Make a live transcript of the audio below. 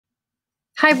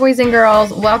Hi, boys and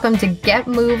girls. Welcome to Get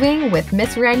Moving with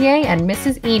Miss Renier and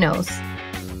Mrs. Enos.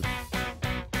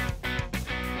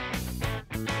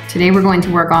 Today we're going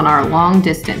to work on our long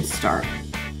distance start.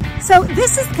 So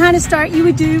this is the kind of start you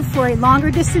would do for a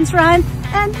longer distance run,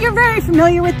 and you're very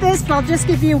familiar with this, but I'll just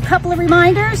give you a couple of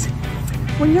reminders.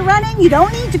 When you're running, you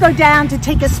don't need to go down to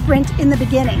take a sprint in the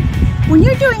beginning. When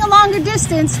you're doing a longer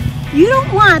distance, you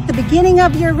don't want the beginning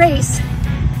of your race,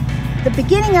 the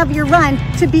beginning of your run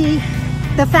to be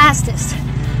the fastest.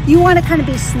 You want to kind of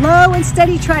be slow and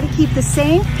steady, try to keep the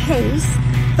same pace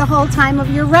the whole time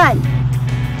of your run.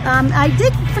 I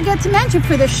did forget to mention,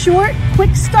 for the short,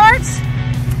 quick starts,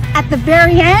 at the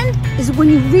very end is when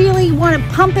you really want to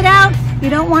pump it out. You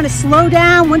don't want to slow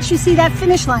down once you see that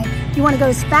finish line. You want to go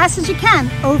as fast as you can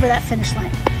over that finish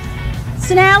line.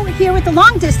 So now here with the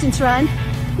long distance run,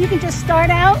 you can just start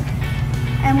out,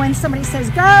 and when somebody says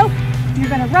go, you're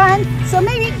going to run. So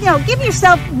maybe, give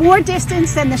yourself more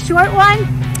distance than the short one.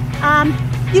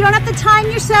 You don't have to time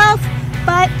yourself,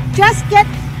 but just I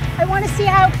want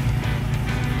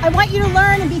you to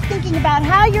learn and be thinking about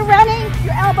how you're running,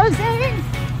 your elbows in,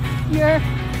 your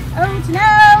O to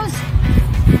nose.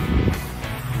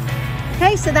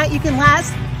 Okay, so that you can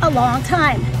last a long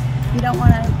time. You don't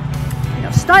want to,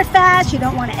 start fast. You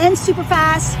don't want to end super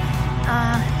fast.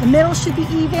 The middle should be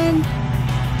even.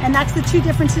 And that's the two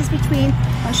differences between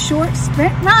a short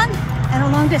sprint run and a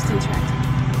long distance run.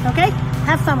 Okay?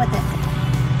 Have fun with it.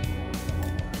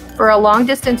 For a long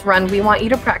distance run, we want you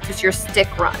to practice your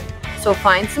stick run. So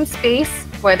find some space,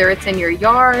 whether it's in your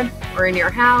yard or in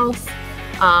your house,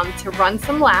 to run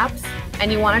some laps.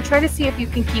 And you want to try to see if you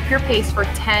can keep your pace for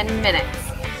 10 minutes.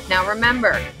 Now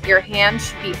remember, your hands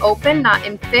should be open, not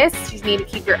in fists. You need to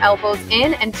keep your elbows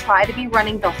in and try to be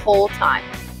running the whole time.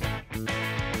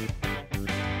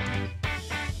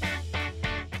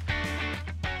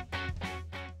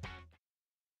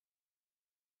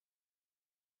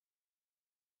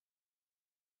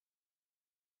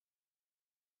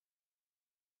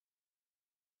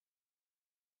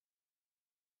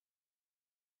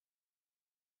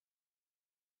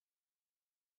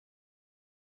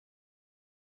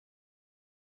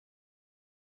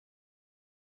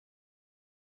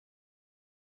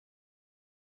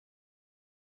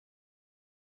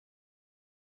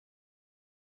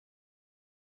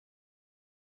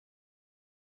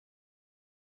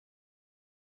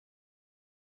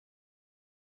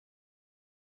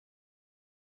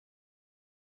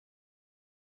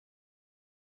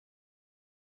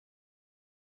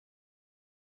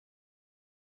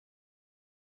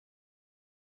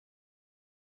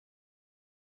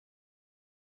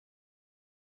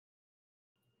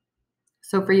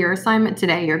 So for your assignment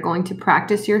today, you're going to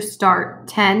practice your start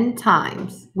 10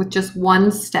 times with just one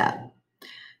step.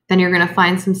 Then you're going to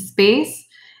find some space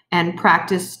and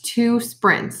practice 2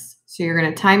 sprints. So you're going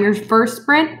to time your first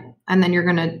sprint, and then you're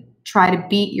going to try to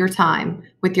beat your time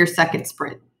with your second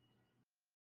sprint.